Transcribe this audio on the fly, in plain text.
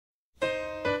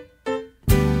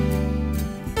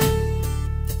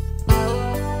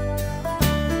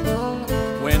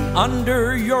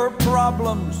under your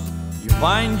problems you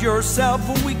find yourself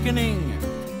weakening,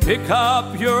 pick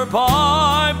up your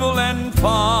Bible and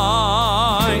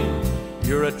find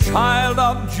you're a child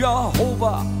of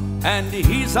Jehovah and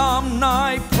He's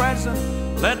omnipresent.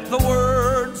 Let the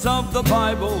words of the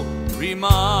Bible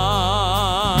remind.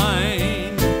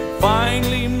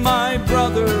 Finally, my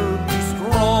brother, be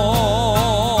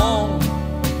strong.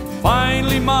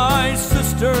 Finally, my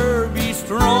sister, be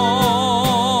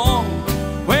strong.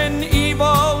 When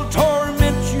evil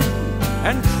torments you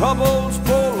and troubles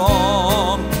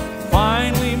prolong,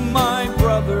 finally, my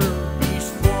brother, be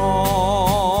strong.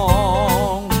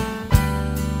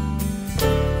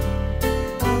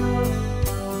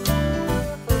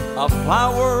 A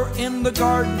flower in the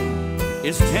garden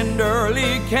is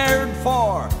tenderly cared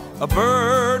for. A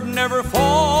bird never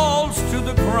falls to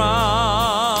the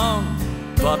ground.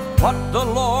 But what the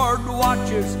Lord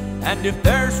watches, and if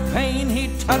there's pain He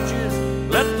touches,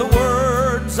 let the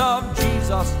words of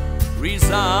Jesus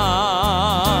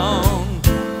resound.